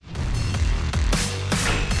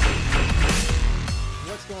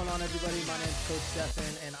going on, everybody? My name is Coach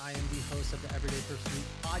Stefan, and I am the host of the Everyday Pursuit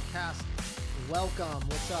podcast. Welcome.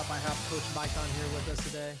 What's up? I have Coach Mike on here with us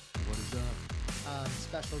today. What is up?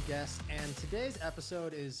 Special guest, and today's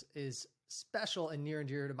episode is special and near and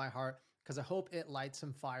dear to my heart because I hope it lights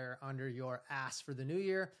some fire under your ass for the new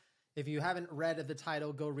year. If you haven't read the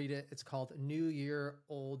title, go read it. It's called New Year,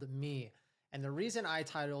 Old Me. And the reason I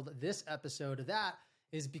titled this episode that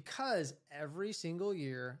is because every single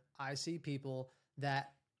year I see people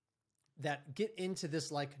that get into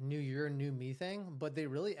this like new year, new me thing, but they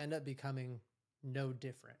really end up becoming no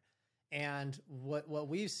different. And what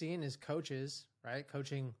we've seen is coaches, right?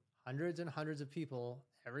 Coaching hundreds and hundreds of people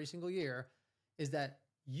every single year is that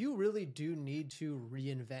you really do need to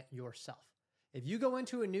reinvent yourself. If you go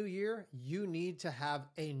into a new year, you need to have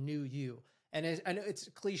a new you. And I know it's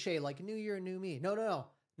cliche, like new year, new me. No.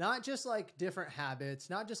 Not just like different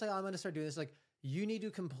habits, not just like, oh, I'm going to start doing this. Like you need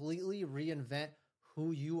to completely reinvent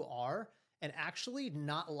who you are and actually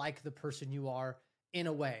not like the person you are in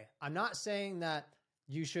a way. I'm not saying that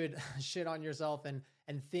you should shit on yourself and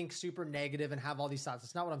think super negative and have all these thoughts.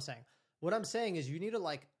 That's not what I'm saying. What I'm saying is you need to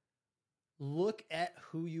like look at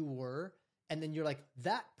who you were and then you're like,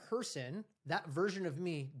 that person, that version of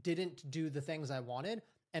me didn't do the things I wanted,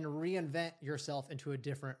 and reinvent yourself into a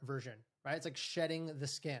different version, right? It's like shedding the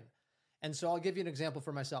skin. And so I'll give you an example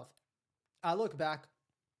for myself. I look back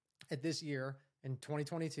at this year in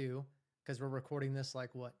 2022, because we're recording this like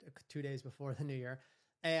 2 days before the new year.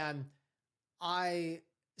 And I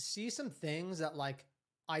see some things that like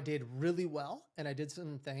I did really well, and I did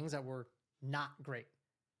some things that were not great.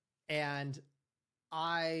 And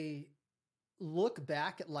I look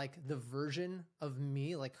back at like the version of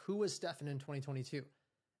me, like who was Stefan in 2022?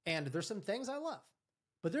 And there's some things I love,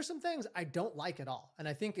 but there's some things I don't like at all. And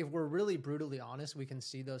I think if we're really brutally honest, we can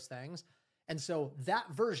see those things. And so that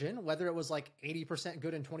version, whether it was like 80%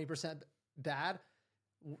 good and 20% bad,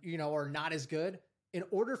 or not as good, in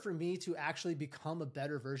order for me to actually become a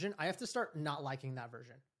better version, I have to start not liking that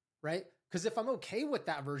version, right? Because if I'm okay with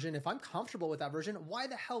that version, if I'm comfortable with that version, why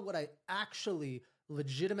the hell would I actually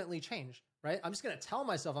legitimately change, right? I'm just going to tell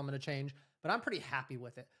myself I'm going to change, but I'm pretty happy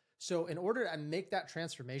with it. So in order to make that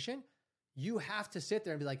transformation, you have to sit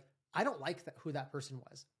there and be like, I don't like who that person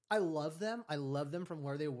was. I love them. I love them from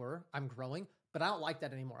where they were. I'm growing, but I don't like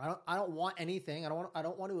that anymore. I don't want anything. I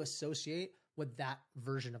don't want to associate with that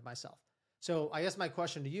version of myself. So I guess my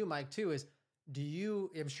question to you, Mike, too, is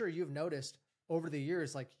I'm sure you've noticed over the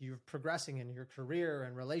years, like you're progressing in your career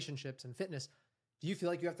and relationships and fitness. Do you feel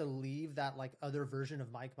like you have to leave that like other version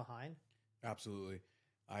of Mike behind? Absolutely.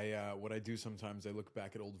 What I do sometimes, I look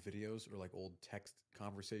back at old videos or like old text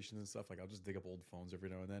conversations and stuff. Like I'll just dig up old phones every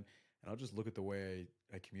now and then, and I'll just look at the way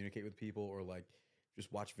I communicate with people or like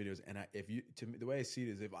just watch videos. And the way I see it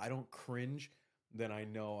is if I don't cringe, then I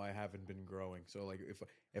know I haven't been growing. So like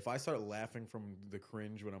if I start laughing from the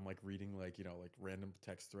cringe when I'm like reading like, like random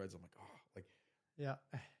text threads, I'm like, oh, like, yeah,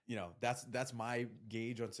 that's my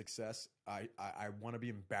gauge on success. I want to be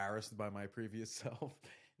embarrassed by my previous self.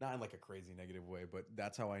 Not in like a crazy negative way, but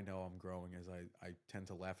that's how I know I'm growing, as I tend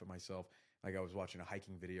to laugh at myself. Like I was watching a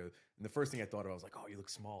hiking video, and the first thing I thought of, I was like, oh, you look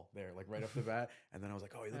small there, like right off the bat. And then I was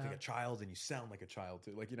like, oh, you look like a child and you sound like a child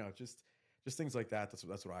too. Like, just things like that.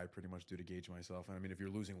 That's what I pretty much do to gauge myself. And I mean, if you're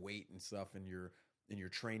losing weight and stuff and you're in your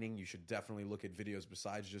training, you should definitely look at videos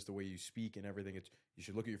besides just the way you speak and everything. You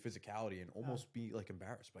should look at your physicality and almost be like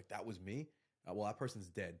embarrassed. Like that was me. Well, that person's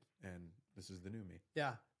dead and this is the new me.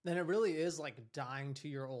 Yeah. Then it really is like dying to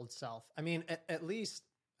your old self. I mean, at least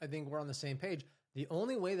I think we're on the same page. The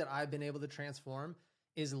only way that I've been able to transform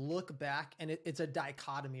is look back, and it's a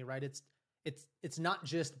dichotomy, right? It's not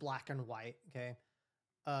just black and white. Okay.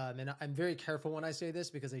 And I'm very careful when I say this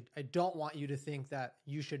because I don't want you to think that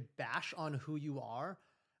you should bash on who you are.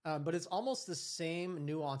 But it's almost the same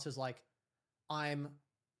nuances. Like I'm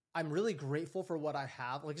really grateful for what I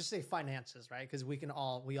have. Like just say finances, right? Because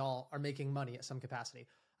we all are making money at some capacity.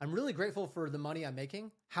 I'm really grateful for the money I'm making.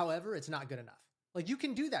 However, it's not good enough. Like you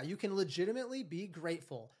can do that. You can legitimately be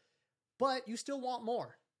grateful, but you still want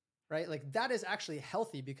more, right? Like that is actually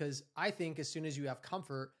healthy because I think as soon as you have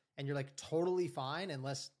comfort and you're like totally fine,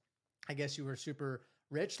 unless I guess you were super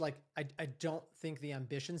rich, like I don't think the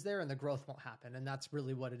ambition's there and the growth won't happen. And that's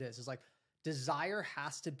really what it is. It's like desire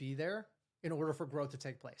has to be there in order for growth to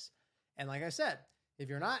take place. And like I said, if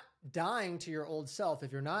you're not dying to your old self,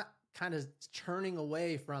 if you're not kind of churning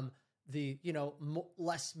away from the,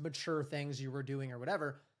 less mature things you were doing or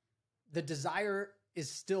whatever, the desire is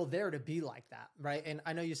still there to be like that, right? And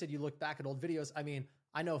I know you said you look back at old videos. I mean,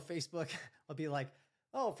 I know Facebook will be like,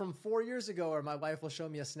 oh, from 4 years ago, or my wife will show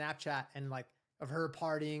me a Snapchat and like, of her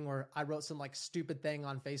partying, or I wrote some like stupid thing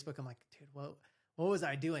on Facebook. I'm like, dude, what was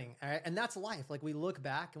I doing? All right? And that's life. Like we look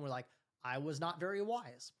back and we're like, I was not very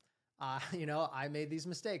wise. I made these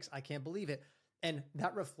mistakes. I can't believe it. And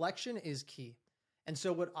that reflection is key. And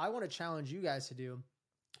so what I want to challenge you guys to do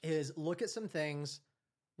is look at some things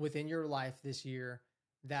within your life this year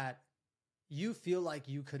that you feel like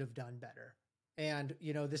you could have done better. And,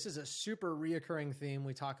 this is a super reoccurring theme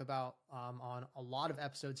we talk about on a lot of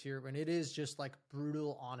episodes here, and it is just like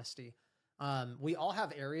brutal honesty. We all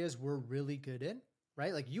have areas we're really good in,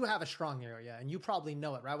 right? Like you have a strong area and you probably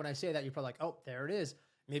know it, right? When I say that, you're probably like, oh, there it is.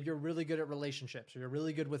 Maybe you're really good at relationships, or you're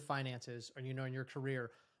really good with finances, or, in your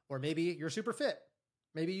career, or maybe you're super fit.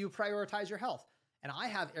 Maybe you prioritize your health. And I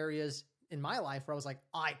have areas in my life where I was like,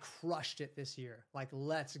 I crushed it this year. Like,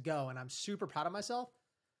 let's go. And I'm super proud of myself.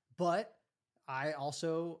 But I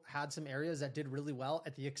also had some areas that did really well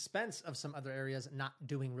at the expense of some other areas not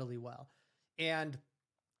doing really well. And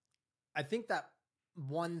I think that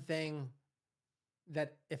one thing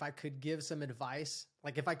that if I could give some advice,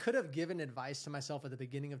 like if I could have given advice to myself at the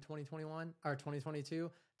beginning of 2021 or 2022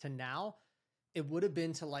 to now, it would have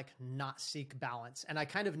been to like not seek balance. And I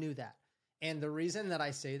kind of knew that. And the reason that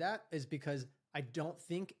I say that is because I don't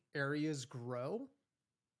think areas grow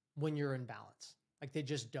when you're in balance. Like they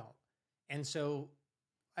just don't. And so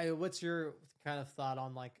what's your kind of thought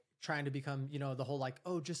on like trying to become, the whole like,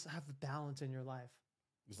 oh, just have balance in your life?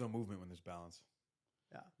 There's no movement when there's balance.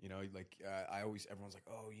 Yeah. Everyone's like,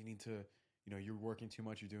 oh, you need to, you're working too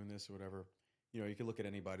much, you're doing this or whatever. You can look at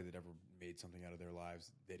anybody that ever made something out of their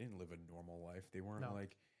lives. They didn't live a normal life. They weren't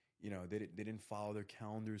like, they didn't follow their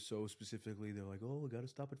calendars so specifically. They're like, oh, I got to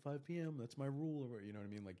stop at 5 p.m. That's my rule. Or, you know what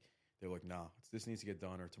I mean? Like, they're like, nah, this needs to get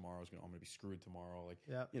done, or I'm going to be screwed tomorrow. Like,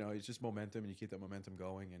 it's just momentum, and you keep that momentum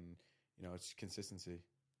going, and, it's consistency.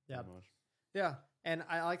 Yeah. Yeah. And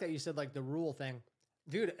I like that you said like the rule thing.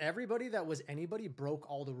 Dude, everybody that was anybody broke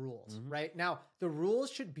all the rules, right? Now, the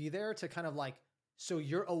rules should be there to kind of like, so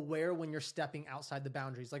you're aware when you're stepping outside the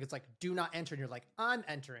boundaries. Like, it's like, do not enter. And you're like, I'm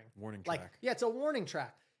entering. Warning like, track. Yeah, it's a warning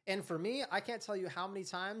track. And for me, I can't tell you how many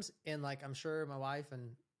times, and like, I'm sure my wife and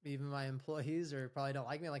even my employees or probably don't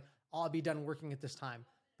like me, like, I'll be done working at this time.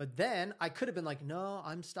 But then I could have been like, no,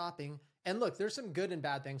 I'm stopping. And look, there's some good and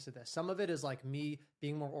bad things to this. Some of it is like me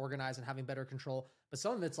being more organized and having better control. But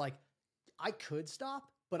some of it's like, I could stop,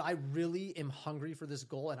 but I really am hungry for this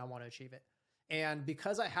goal and I want to achieve it. And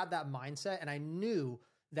because I had that mindset and I knew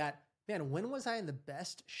that, man, when was I in the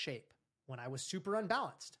best shape? When I was super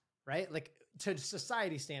unbalanced, right? Like to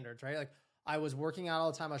society standards, right? Like I was working out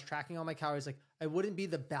all the time. I was tracking all my calories. Like I wouldn't be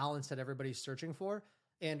the balance that everybody's searching for.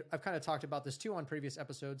 And I've kind of talked about this too on previous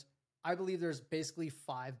episodes. I believe there's basically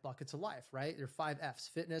 5 buckets of life, right? There are 5 F's: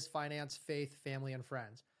 fitness, finance, faith, family, and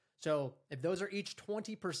friends. So if those are each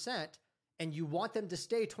 20% and you want them to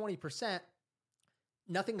stay 20%,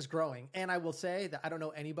 nothing's growing. And I will say that I don't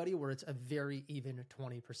know anybody where it's a very even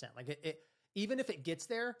 20%. Like it even if it gets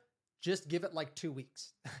there, just give it like 2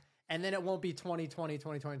 weeks and then it won't be 20, 20,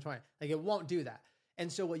 20, 20, 20. Like it won't do that.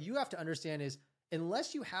 And so what you have to understand is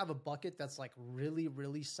unless you have a bucket that's like really,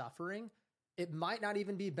 really suffering, it might not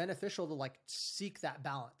even be beneficial to like seek that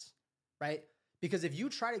balance, right? Because if you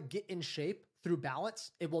try to get in shape through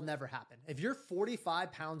balance, it will never happen. If you're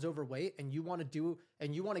 45 pounds overweight and you want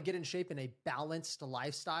to get in shape in a balanced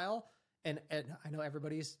lifestyle, and I know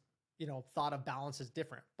everybody's, thought of balance is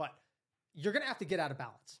different, but you're going to have to get out of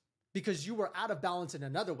balance because you were out of balance in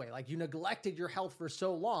another way. Like you neglected your health for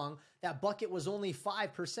so long, that bucket was only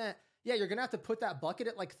 5%. Yeah, you're going to have to put that bucket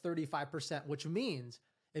at like 35%, which means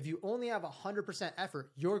if you only have 100% effort,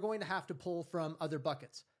 you're going to have to pull from other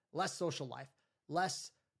buckets, less social life,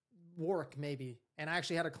 less work maybe. And I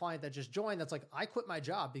actually had a client that just joined that's like, I quit my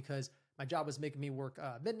job because my job was making me work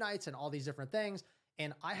midnights and all these different things.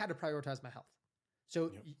 And I had to prioritize my health.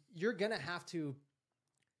 So you're going to have to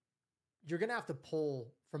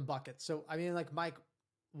pull from buckets. So, I mean, like Mike,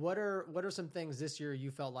 what are some things this year you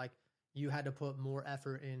felt like you had to put more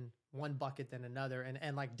effort in one bucket than another?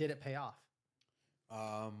 And like, did it pay off?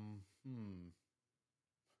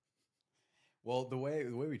 Well, the way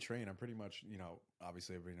we train, I'm pretty much,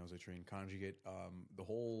 obviously everybody knows I train Conjugate. The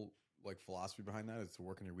whole like philosophy behind that is to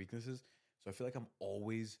work on your weaknesses. So I feel like I'm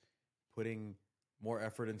always putting more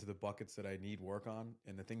effort into the buckets that I need work on,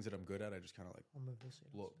 and the things that I'm good at, I just kind of like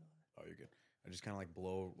blow. Oh, you're good. I just kind of like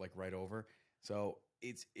blow like right over. So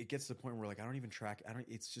it gets to the point where like I don't even track.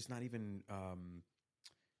 It's just not even.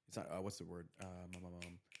 It's not. What's the word?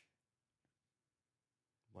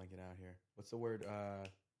 Blanking out here. What's the word? All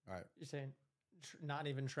right. You're saying not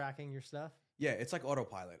even tracking your stuff? Yeah, it's like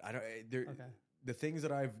autopilot. Okay. the things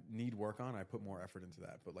that I've need work on, I put more effort into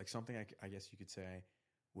that. But like something I guess you could say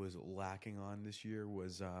was lacking on this year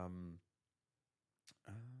was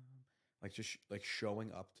like just like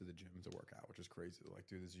showing up to the gym to work out, which is crazy. Like,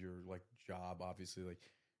 dude, this is your like job, obviously. Like,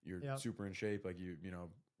 you're Yep. super in shape, like you know,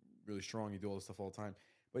 really strong. You do all this stuff all the time.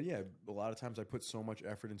 But yeah, a lot of times I put so much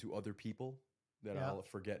effort into other people that Yeah. I'll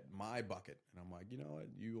forget my bucket, and I'm like, you know what,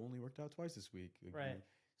 you only worked out twice this week. Like, Right.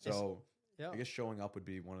 So Yeah. I guess showing up would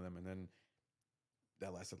be one of them, and then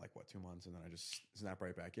that lasted like what 2 months, and then I just snapped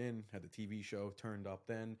right back in. Had the TV show turned up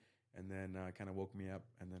then, and then kind of woke me up,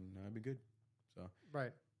 and then I've been good. So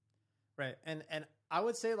Right. Right. And I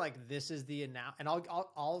would say like this is the and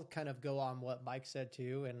I'll kind of go on what Mike said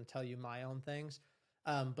too and tell you my own things.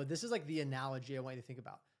 But this is like the analogy I want you to think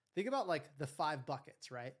about. Think about like the 5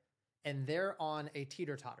 buckets, right? And they're on a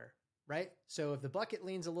teeter-totter, right? So if the bucket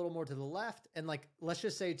leans a little more to the left, and like let's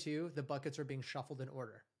just say too, the buckets are being shuffled in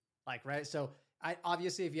order. Like, right? So I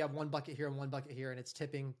obviously if you have one bucket here and one bucket here and it's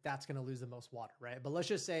tipping, that's gonna lose the most water, right? But let's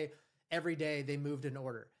just say every day they moved in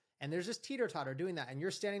order. And there's this teeter-totter doing that. And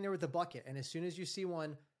you're standing there with the bucket. And as soon as you see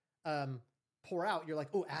one pour out, you're like,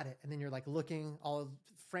 oh, add it. And then you're like looking all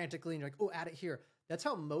frantically and you're like, oh, add it here. That's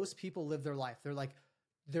how most people live their life. They're like,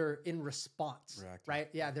 they're in response, Reactive. right?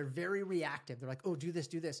 Yeah, they're very reactive. They're like, oh, do this,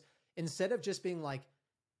 do this. Instead of just being like,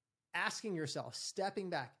 asking yourself,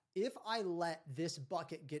 stepping back, if I let this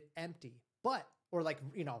bucket get empty, or like,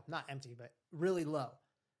 you know, not empty, but really low,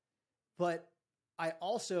 but I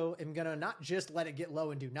also am going to not just let it get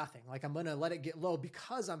low and do nothing. Like I'm going to let it get low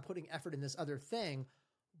because I'm putting effort in this other thing.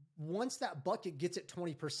 Once that bucket gets at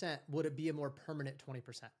 20%, would it be a more permanent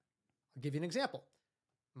 20%? I'll give you an example.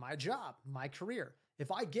 My job, my career.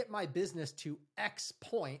 If I get my business to X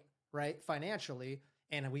point, right, financially,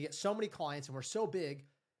 and we get so many clients and we're so big,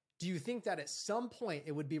 do you think that at some point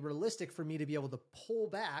it would be realistic for me to be able to pull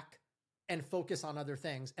back and focus on other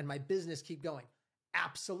things and my business keep going?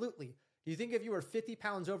 Absolutely. Do you think if you were 50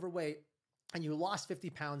 pounds overweight and you lost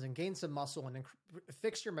 50 pounds and gained some muscle and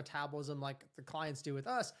fixed your metabolism like the clients do with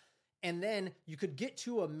us, and then you could get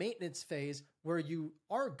to a maintenance phase where you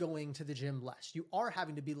are going to the gym less, you are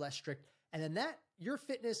having to be less strict, and then that your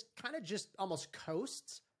fitness kind of just almost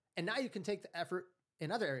coasts, and now you can take the effort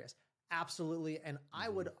in other areas? Absolutely. And I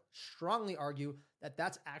would strongly argue that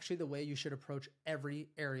that's actually the way you should approach every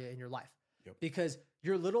area in your life. Yep. Because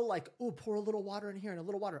you're little like, oh, pour a little water in here and a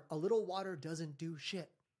little water. A little water doesn't do shit.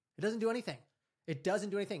 It doesn't do anything. It doesn't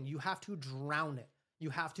do anything. You have to drown it. You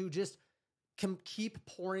have to just keep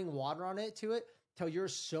pouring water on it to it till you're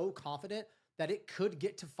so confident that it could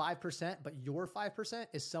get to 5%, but your 5%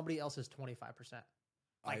 is somebody else's 25%.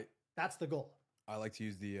 Like that's the goal. I like to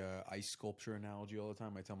use the ice sculpture analogy all the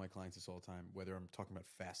time. I tell my clients this all the time, whether I'm talking about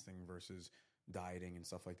fasting versus dieting and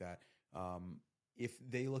stuff like that. If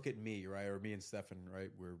they look at me, right, or me and Stefan,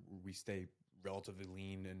 right, where we stay relatively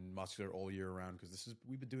lean and muscular all year round, because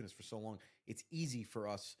we've been doing this for so long. It's easy for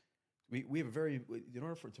us. We have in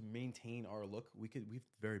order to maintain our look, we've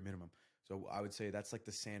very minimum. So I would say that's like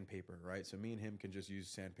the sandpaper, right? So me and him can just use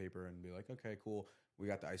sandpaper and be like, okay, cool. We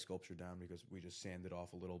got the ice sculpture down because we just sanded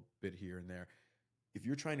off a little bit here and there. If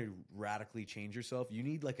you're trying to radically change yourself, you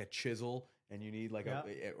need like a chisel and you need like a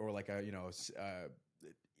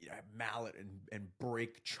mallet and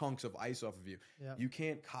break chunks of ice off of you. Yep. You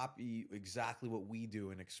can't copy exactly what we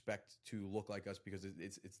do and expect to look like us because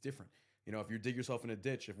it's different. You know, if you dig yourself in a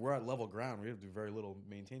ditch, if we're at level ground, we have to do very little to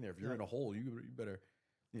maintain there. If you're in a hole, you better,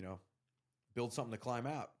 you know, build something to climb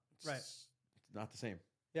out. It's not the same.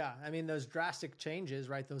 Yeah. I mean, those drastic changes,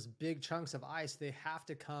 right? Those big chunks of ice, they have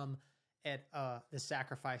to come at the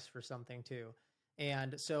sacrifice for something too.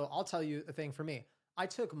 And so I'll tell you the thing for me. I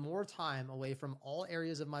took more time away from all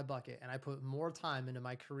areas of my bucket and I put more time into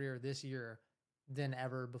my career this year than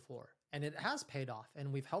ever before. And it has paid off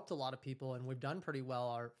and we've helped a lot of people and we've done pretty well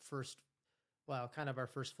our first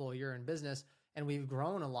full year in business and we've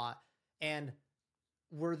grown a lot. And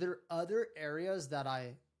were there other areas that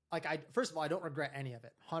first of all, I don't regret any of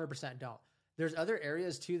it. 100% don't. There's other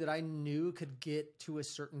areas too that I knew could get to a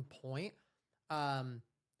certain point.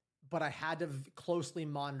 But I had to closely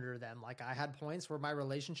monitor them. Like I had points where my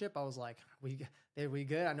relationship, I was like, are we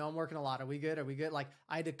good? I know I'm working a lot. Are we good? Are we good? Like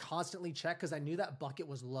I had to constantly check because I knew that bucket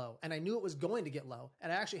was low and I knew it was going to get low. And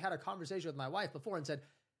I actually had a conversation with my wife before and said,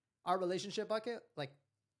 our relationship bucket, like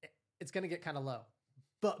it's going to get kind of low,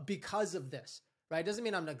 but because of this, right? It doesn't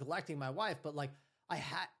mean I'm neglecting my wife, but like I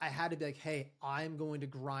had to be like, hey, I'm going to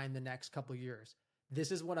grind the next couple of years.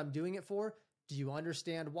 This is what I'm doing it for. Do you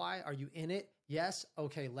understand why? Are you in it? Yes.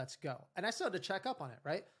 Okay, let's go. And I still had to check up on it,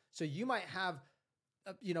 right? So you might have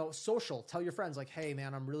social. Tell your friends like, hey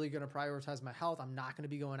man, I'm really going to prioritize my health. I'm not going to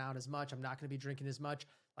be going out as much. I'm not going to be drinking as much.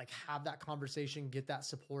 Like have that conversation, get that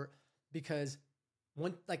support, because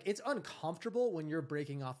when like it's uncomfortable when you're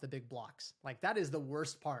breaking off the big blocks. Like that is the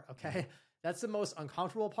worst part. Okay. That's the most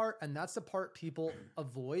uncomfortable part. And that's the part people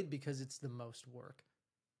avoid because it's the most work.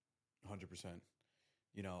 100%.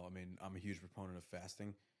 I mean, I'm a huge proponent of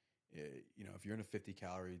fasting. If you're in a 50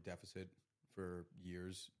 calorie deficit for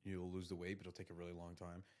years, you'll lose the weight, but it'll take a really long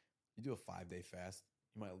time. You do a 5-day fast,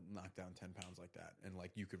 you might knock down 10 pounds like that. And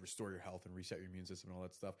like you could restore your health and reset your immune system and all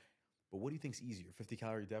that stuff. But what do you think's easier, 50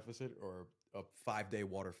 calorie deficit or a 5-day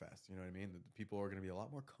water fast? You know what I mean? The people are going to be a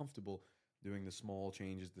lot more comfortable doing the small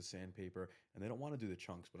changes, the sandpaper, and they don't want to do the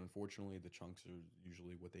chunks. But unfortunately, the chunks are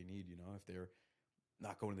usually what they need. If they're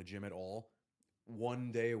not going to the gym at all,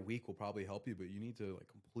 1 day a week will probably help you, but you need to like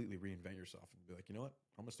completely reinvent yourself and be like, you know what?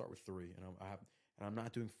 I'm gonna start with 3, and I'm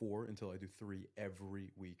not doing 4 until I do 3 every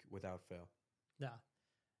week without fail.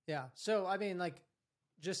 Yeah. So I mean, like,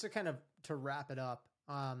 just to kind of to wrap it up,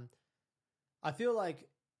 I feel like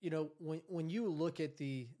when you look at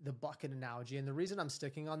the bucket analogy, and the reason I'm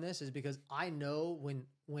sticking on this is because I know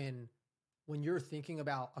when you're thinking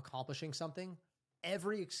about accomplishing something,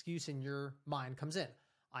 every excuse in your mind comes in.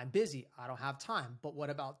 I'm busy. I don't have time. But what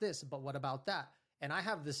about this? But what about that? And I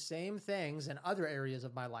have the same things in other areas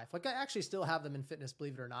of my life. Like I actually still have them in fitness,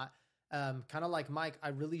 believe it or not. Kind of like Mike, I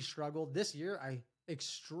really struggled this year. I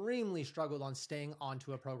extremely struggled on staying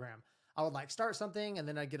onto a program. I would like start something and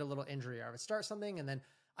then I'd get a little injury. Or I would start something and then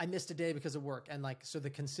I missed a day because of work. And so the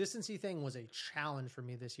consistency thing was a challenge for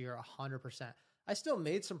me this year, 100%. I still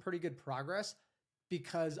made some pretty good progress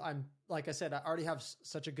because like I said, I already have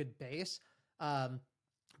such a good base.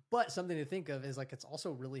 But something to think of is like, it's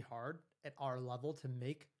also really hard at our level to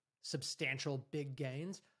make substantial big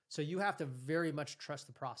gains. So you have to very much trust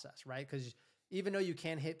the process, right? Because even though you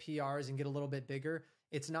can hit PRs and get a little bit bigger,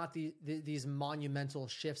 it's not these monumental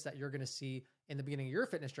shifts that you're going to see in the beginning of your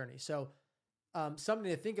fitness journey. So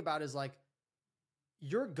something to think about is like,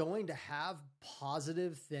 you're going to have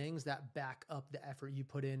positive things that back up the effort you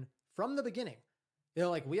put in from the beginning.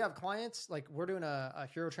 Like we have clients, like we're doing a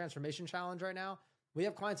hero transformation challenge right now. We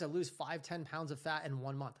have clients that lose 5-10 pounds of fat in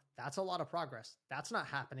 1 month. That's a lot of progress. That's not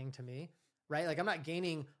happening to me, right? Like I'm not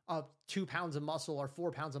gaining 2 pounds of muscle or 4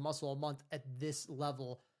 pounds of muscle a month at this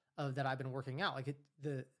level that I've been working out. Like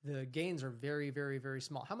the gains are very, very, very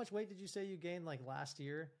small. How much weight did you say you gained like last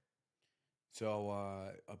year? So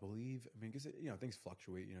I believe, because things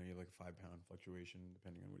fluctuate. You have like a 5-pound fluctuation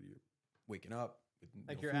depending on what you're waking up.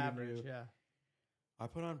 Like your average, yeah. I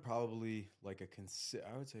put on probably like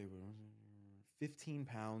I would say 15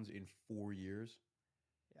 pounds in 4 years.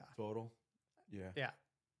 Yeah. Total. Yeah. Yeah.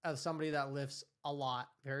 As somebody that lifts a lot,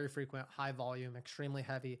 very frequent, high volume, extremely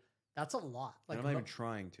heavy, that's a lot. Like I'm not even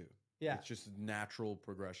trying to. Yeah. It's just natural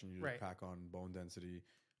progression. You just right. pack on bone density,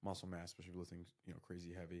 muscle mass, especially lifting,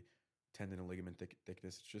 crazy heavy, tendon and ligament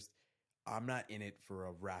thickness. It's just, I'm not in it for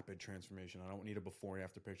a rapid transformation. I don't need a before and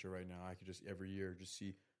after picture right now. I could just every year just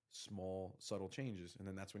see small, subtle changes. And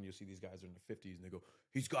then that's when you see these guys are in the 50s and they go,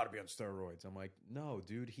 he's got to be on steroids. I'm like, no,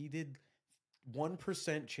 dude, he did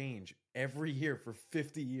 1% change every year for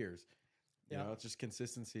 50 years. You know, it's just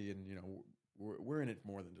consistency. And, we're in it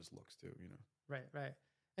more than just looks too, Right, right.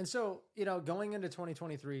 And so, going into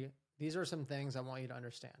 2023, these are some things I want you to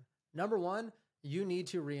understand. Number one, you need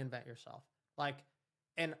to reinvent yourself.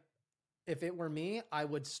 And if it were me, I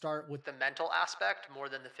would start with the mental aspect more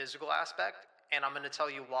than the physical aspect. And I'm going to tell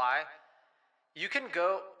you why. You can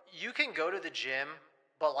go to the gym,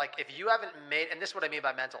 but if you haven't made, and this is what I mean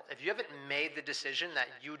by mental, if you haven't made the decision that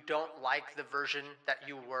you don't like the version that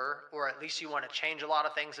you were, or at least you want to change a lot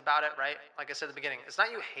of things about it, right? Like I said at the beginning, it's not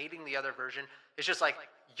you hating the other version. It's just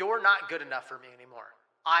you're not good enough for me anymore.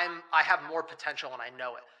 I have more potential and I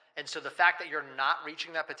know it. And so the fact that you're not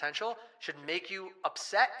reaching that potential should make you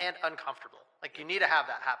upset and uncomfortable. You need to have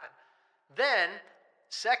that happen. Then,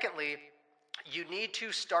 secondly, you need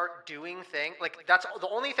to start doing things that's the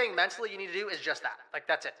only thing mentally you need to do is just that.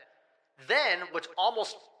 That's it. Then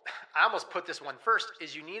I almost put this one first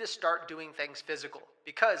is you need to start doing things physical,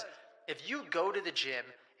 because if you go to the gym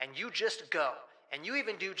and you just go and you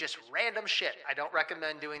even do just random shit, I don't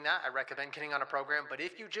recommend doing that. I recommend getting on a program, but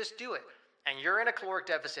if you just do it and you're in a caloric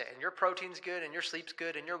deficit and your protein's good and your sleep's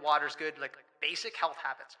good and your water's good, basic health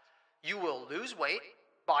habits, you will lose weight.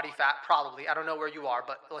 Body fat, probably. I don't know where you are,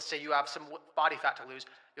 but let's say you have some body fat to lose.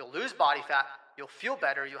 You'll lose body fat. You'll feel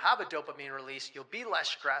better. You'll have a dopamine release. You'll be less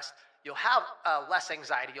stressed. You'll have less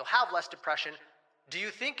anxiety. You'll have less depression. Do you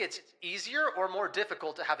think it's easier or more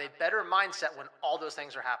difficult to have a better mindset when all those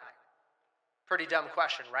things are happening? Pretty dumb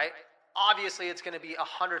question, right? obviously it's going to be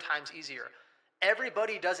 100 times easier.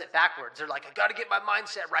 Everybody does it backwards. They're like, I got to get my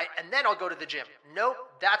mindset right, and then I'll go to the gym. Nope,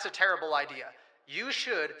 that's a terrible idea. You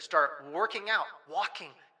should start working out, walking,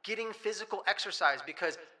 getting physical exercise,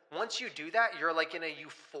 because once you do that, you're like in a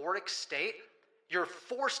euphoric state. You're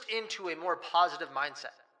forced into a more positive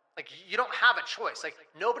mindset. Like, you don't have a choice. Like,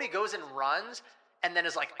 nobody goes and runs and then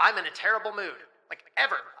is like, I'm in a terrible mood. Like,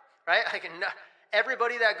 ever, right? Like,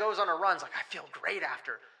 everybody that goes on a run's like, I feel great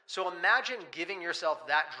after. So imagine giving yourself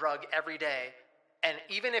that drug every day, and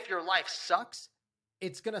even if your life sucks,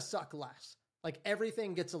 it's going to suck less. Like,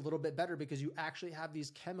 everything gets a little bit better because you actually have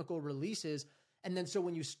these chemical releases. And then so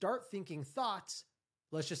when you start thinking thoughts,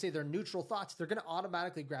 let's just say they're neutral thoughts, they're going to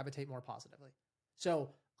automatically gravitate more positively. So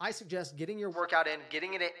I suggest getting your workout in,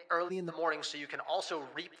 getting it in early in the morning so you can also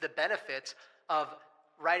reap the benefits of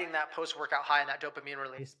riding that post-workout high and that dopamine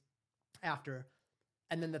release after.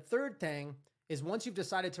 And then the third thing is, once you've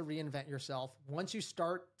decided to reinvent yourself, once you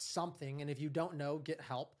start something, and if you don't know, get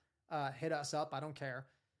help, hit us up, I don't care.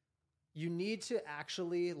 You need to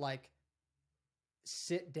actually like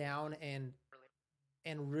sit down and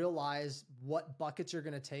realize what buckets you're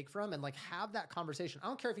going to take from, and like have that conversation. I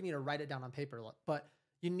don't care if you need to write it down on paper, but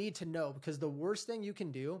you need to know, because the worst thing you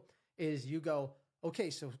can do is you go, okay,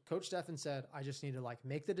 so Coach Stefan said, I just need to like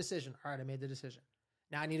make the decision. All right, I made the decision.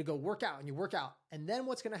 Now I need to go work out, and you work out. And then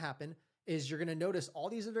what's going to happen is you're going to notice all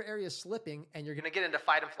these other areas slipping, and you're going to get into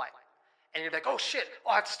fight and flight. And you're like, oh shit,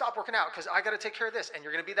 I have to stop working out because I got to take care of this. And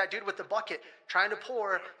you're going to be that dude with the bucket trying to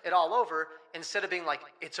pour it all over, instead of being like,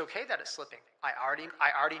 it's okay that it's slipping. I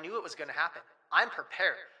already knew it was going to happen. I'm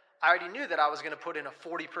prepared. I already knew that I was going to put in a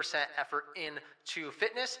 40% effort into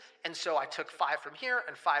fitness. And so I took 5 from here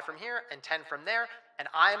and 5 from here and 10 from there, and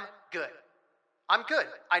I'm good. I'm good.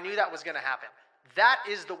 I knew that was going to happen. That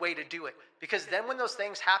is the way to do it. Because then when those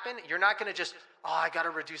things happen, you're not going to just, oh, I got to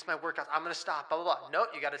reduce my workouts, I'm going to stop, blah, blah, blah. No,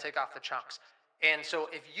 you got to take off the chunks. And so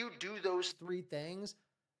if you do those 3 things,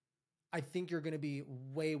 I think you're going to be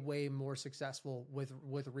way, way more successful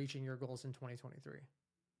with reaching your goals in 2023.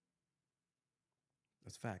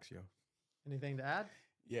 That's facts, yo. Anything to add?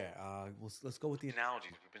 Yeah, let's go with the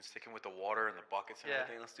analogies. We've been sticking with the water and the buckets and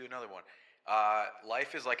everything. Let's do another one.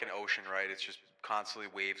 Life is like an ocean, right? It's just constantly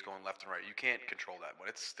waves going left and right. You can't control that. When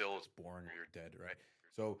it's still, it's boring or you're dead, right?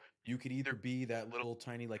 So you could either be that little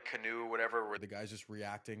tiny like canoe or whatever, where the guy's just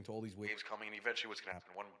reacting to all these waves coming, and eventually what's going to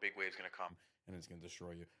happen? One big wave's going to come and it's going to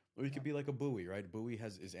destroy you. Or you could be like a buoy, right? A buoy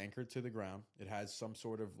is anchored to the ground. It has some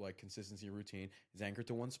sort of like consistency routine. It's anchored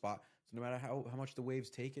to one spot. So no matter how much the waves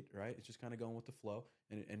take it, right? It's just kind of going with the flow.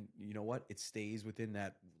 And you know what? It stays within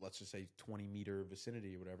that, let's just say 20-meter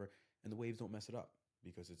vicinity or whatever. And the waves don't mess it up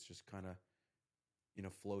because it's just kind of in a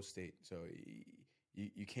flow state. So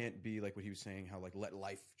you can't be like what he was saying, how like let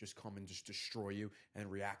life just come and just destroy you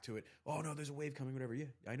and react to it. Oh no, there's a wave coming, whatever. Yeah,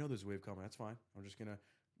 I know there's a wave coming. That's fine. I'm just going to,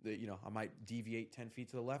 I might deviate 10 feet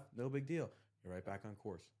to the left. No big deal. You're right back on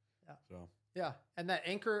course. Yeah. So. Yeah. And that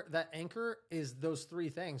anchor is those 3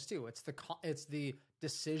 things too. It's the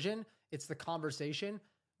decision. It's the conversation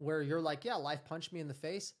where you're like, yeah, life punched me in the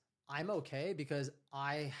face. I'm okay because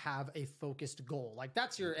I have a focused goal. Like,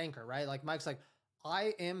 that's your anchor, right? Like, Mike's like,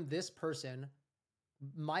 I am this person.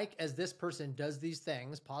 Mike, as this person, does these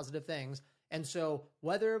things, positive things. And so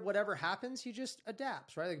whatever happens, he just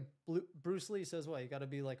adapts, right? Like Bruce Lee says, well, you got to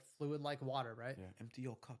be like fluid like water, right? Yeah, empty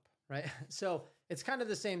your cup. Right? So it's kind of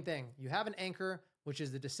the same thing. You have an anchor, which is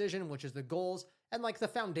the decision, which is the goals, and like the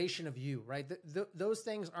foundation of you, right? Those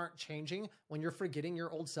things aren't changing when you're forgetting your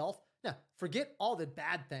old self. No, forget all the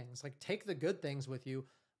bad things. Like, take the good things with you.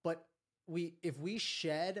 But if we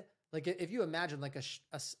shed, like, if you imagine like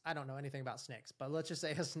I don't know anything about snakes, but let's just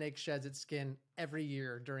say a snake sheds its skin every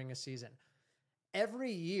year during a season.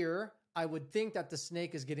 Every year, I would think that the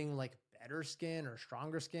snake is getting like better skin or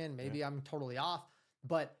stronger skin. Maybe I'm totally off,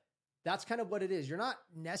 but that's kind of what it is. You're not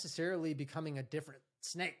necessarily becoming a different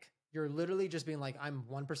snake. You're literally just being like, I'm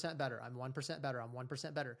 1% better. I'm 1% better. I'm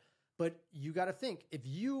 1% better. But you got to think, if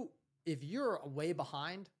you're way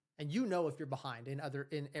behind, and if you're behind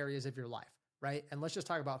in areas of your life, right? And let's just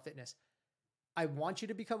talk about fitness. I want you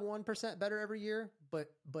to become 1% better every year,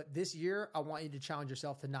 but this year I want you to challenge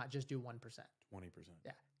yourself to not just do 1%. 20%.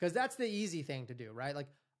 Yeah. Because that's the easy thing to do, right? Like,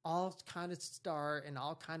 I'll kind of start and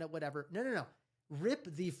I'll kind of whatever. No. Rip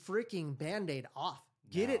the freaking Band-Aid off.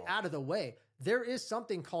 Get it out of the way. There is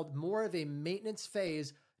something called more of a maintenance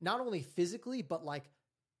phase, not only physically, but like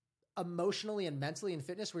emotionally and mentally in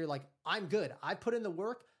fitness, where you're like, I'm good. I put in the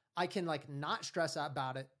work. I can like not stress out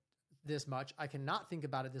about it this much. I cannot think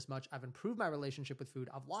about it this much. I've improved my relationship with food.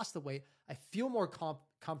 I've lost the weight. I feel more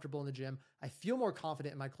comfortable in the gym. I feel more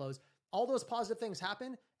confident in my clothes. all those positive things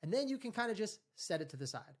happen, and then you can kind of just set it to the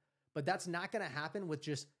side. But that's not going to happen with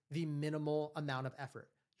just the minimal amount of effort.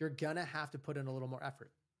 You're going to have to put in a little more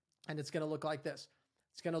effort. And it's going to look like this.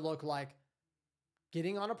 It's going to look like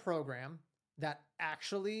getting on a program that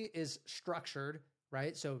actually is structured,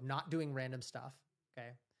 right? So not doing random stuff, okay?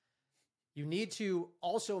 You need to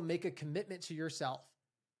also make a commitment to yourself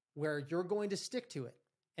where you're going to stick to it.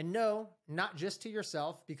 And no, not just to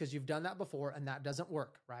yourself, because you've done that before and that doesn't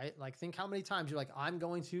work, right? Like, think how many times you're like, I'm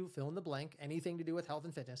going to fill in the blank, anything to do with health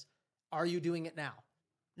and fitness. Are you doing it now?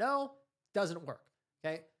 No, doesn't work,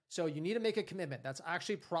 okay? So you need to make a commitment. That's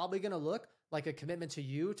actually probably going to look like a commitment to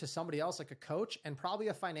you, to somebody else, like a coach, and probably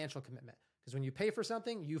a financial commitment. Because when you pay for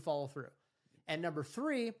something, you follow through. And number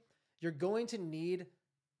 3, you're going to need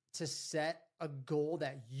to set a goal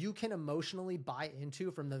that you can emotionally buy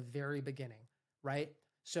into from the very beginning, right?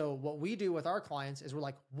 So what we do with our clients is we're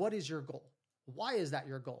like, what is your goal? Why is that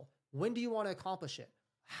your goal? When do you want to accomplish it?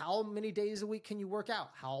 How many days a week can you work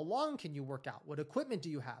out? How long can you work out? What equipment do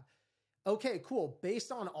you have? Okay, cool.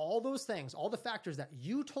 Based on all those things, all the factors that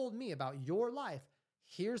you told me about your life,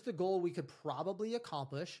 here's the goal we could probably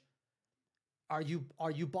accomplish. Are you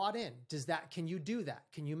bought in? Can you do that?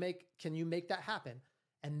 Can you make that happen?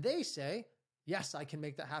 And they say, yes, I can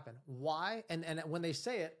make that happen. Why? And when they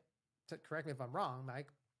say it, correct me if I'm wrong, Mike,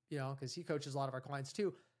 because he coaches a lot of our clients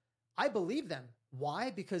too. I believe them.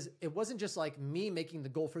 Why? Because it wasn't just like me making the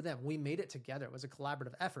goal for them. We made it together. It was a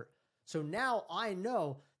collaborative effort. So now I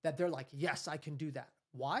know that they're like, yes, I can do that.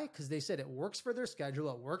 Why? Because they said it works for their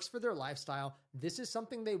schedule. It works for their lifestyle. This is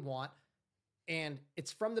something they want. And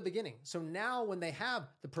it's from the beginning. So now when they have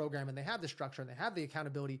the program and they have the structure and they have the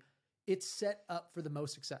accountability, it's set up for the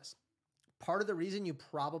most success. Part of the reason you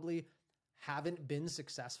probably haven't been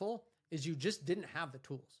successful is you just didn't have the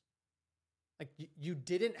tools. Like you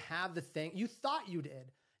didn't have the thing. You thought you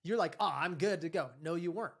did. You're like, oh, I'm good to go. No,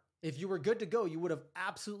 you weren't. If you were good to go, you would have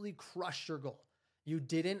absolutely crushed your goal. You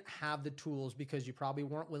didn't have the tools because you probably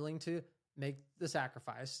weren't willing to make the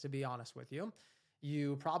sacrifice, to be honest with you.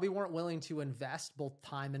 You probably weren't willing to invest both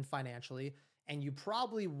time and financially, and you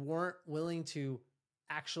probably weren't willing to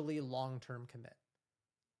actually long-term commit.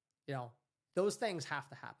 Those things have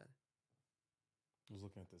to happen. I was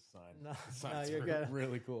looking at this sign. No, the sign's you're good.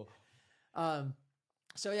 Really cool.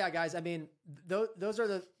 So yeah, guys, I mean, those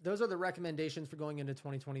are the recommendations for going into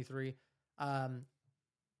 2023.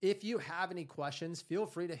 If you have any questions, feel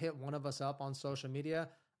free to hit one of us up on social media.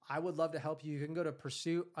 I would love to help you. You can go to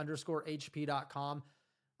pursuit_hp.com.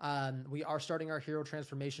 We are starting our Hero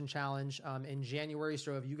Transformation Challenge in January.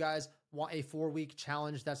 So if you guys want a 4-week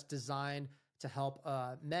challenge that's designed to help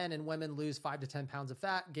men and women lose 5 to 10 pounds of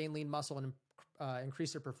fat, gain lean muscle, and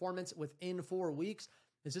increase their performance within 4 weeks,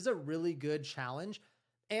 this is a really good challenge.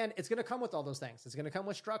 And it's going to come with all those things. It's going to come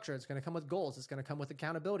with structure. It's going to come with goals. It's going to come with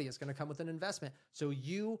accountability. It's going to come with an investment. So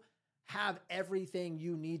you have everything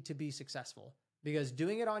you need to be successful, because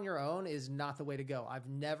doing it on your own is not the way to go.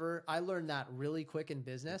 I learned that really quick in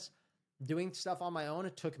business. Doing stuff on my own,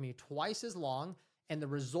 it took me twice as long, and the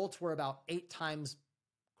results were about 8 times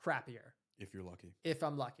crappier. If you're lucky. If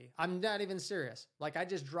I'm lucky. I'm not even serious. Like, I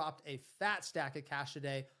just dropped a fat stack of cash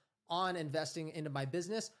today on investing into my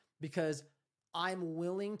business because I'm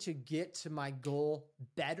willing to get to my goal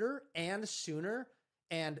better and sooner.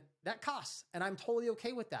 And that costs. And I'm totally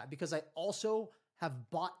okay with that because I also have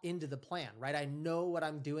bought into the plan, right? I know what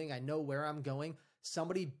I'm doing. I know where I'm going.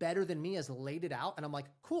 Somebody better than me has laid it out. And I'm like,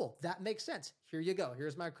 cool, that makes sense. Here you go.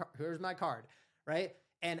 Here's my card, right?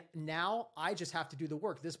 And now I just have to do the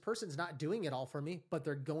work. This person's not doing it all for me, but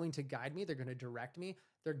they're going to guide me. They're going to direct me.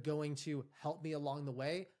 They're going to help me along the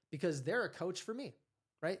way because they're a coach for me,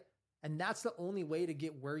 right? And that's the only way to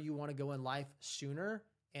get where you want to go in life sooner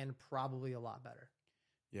and probably a lot better.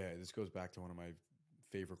 Yeah, this goes back to one of my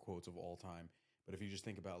favorite quotes of all time. But if you just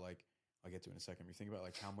think about, like, I'll get to it in a second. You think about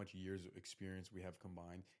like how much years of experience we have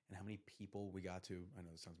combined and how many people we got to, I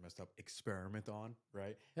know this sounds messed up, experiment on,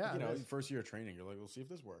 right? Yeah. First year of training, you're like, we'll see if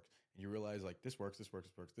this works. And you realize like this works, this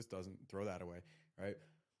doesn't, throw that away, right?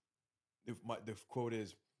 The quote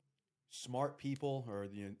is, smart people, or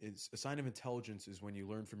it's a sign of intelligence is when you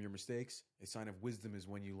learn from your mistakes. A sign of wisdom is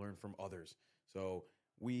when you learn from others. So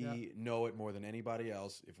we know it more than anybody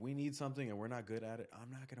else. If we need something and we're not good at it,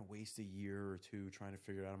 I'm not going to waste a year or two trying to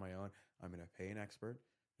figure it out on my own. I'm going to pay an expert,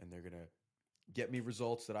 and they're going to get me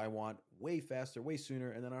results that I want way faster, way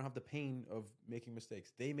sooner, and then I don't have the pain of making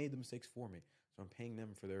mistakes. They made the mistakes for me, so I'm paying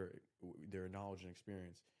them for their knowledge and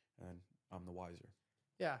experience, and I'm the wiser.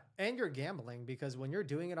 Yeah, and you're gambling because when you're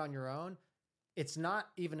doing it on your own, it's not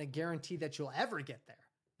even a guarantee that you'll ever get there.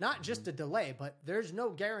 not just a delay, but there's no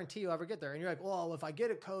guarantee you'll ever get there. And you're like, well, if I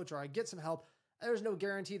get a coach or I get some help, there's no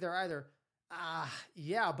guarantee there either.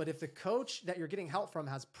 Yeah, but if the coach that you're getting help from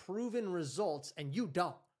has proven results and you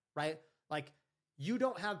don't, right? Like you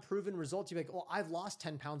don't have proven results. You're like, well, I've lost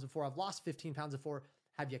 10 pounds before. I've lost 15 pounds before.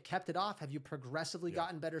 Have you kept it off? Have you progressively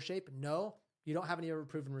gotten better shape? No, you don't have any ever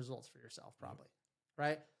proven results for yourself probably,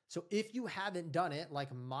 right? So if you haven't done it,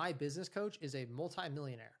 like my business coach is a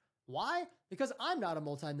multimillionaire. Why? Because I'm not a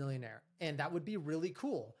multimillionaire. And that would be really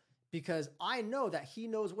cool because I know that he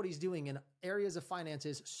knows what he's doing in areas of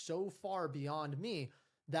finances so far beyond me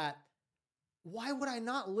that why would I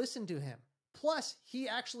not listen to him? Plus, he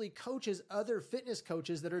actually coaches other fitness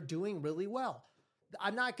coaches that are doing really well.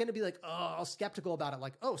 I'm not going to be like, oh, skeptical about it.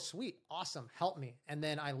 Like, oh, sweet, awesome, help me. And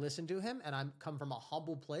then I listen to him and I'm come from a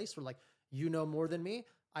humble place where like, you know more than me.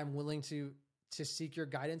 I'm willing to seek your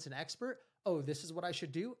guidance and expert. Oh, this is what I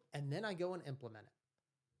should do. And then I go and implement it,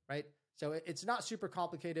 right? So it's not super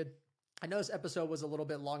complicated. I know this episode was a little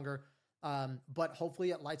bit longer, but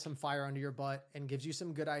hopefully it lights some fire under your butt and gives you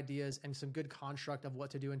some good ideas and some good construct of what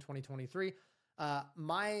to do in 2023.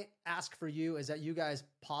 My ask for you is that you guys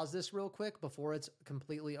pause this real quick before it's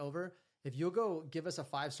completely over. If you'll go give us a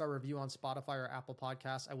 5-star review on Spotify or Apple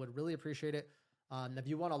Podcasts, I would really appreciate it. If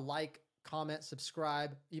you want to like, comment,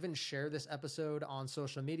 subscribe, even share this episode on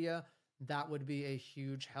social media, that would be a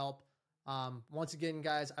huge help. Once again,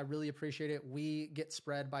 guys, I really appreciate it. We get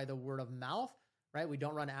spread by the word of mouth, right? We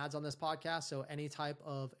don't run ads on this podcast. So any type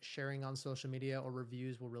of sharing on social media or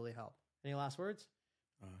reviews will really help. Any last words?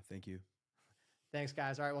 Thank you. Thanks,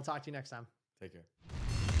 guys. All right. We'll talk to you next time. Take care.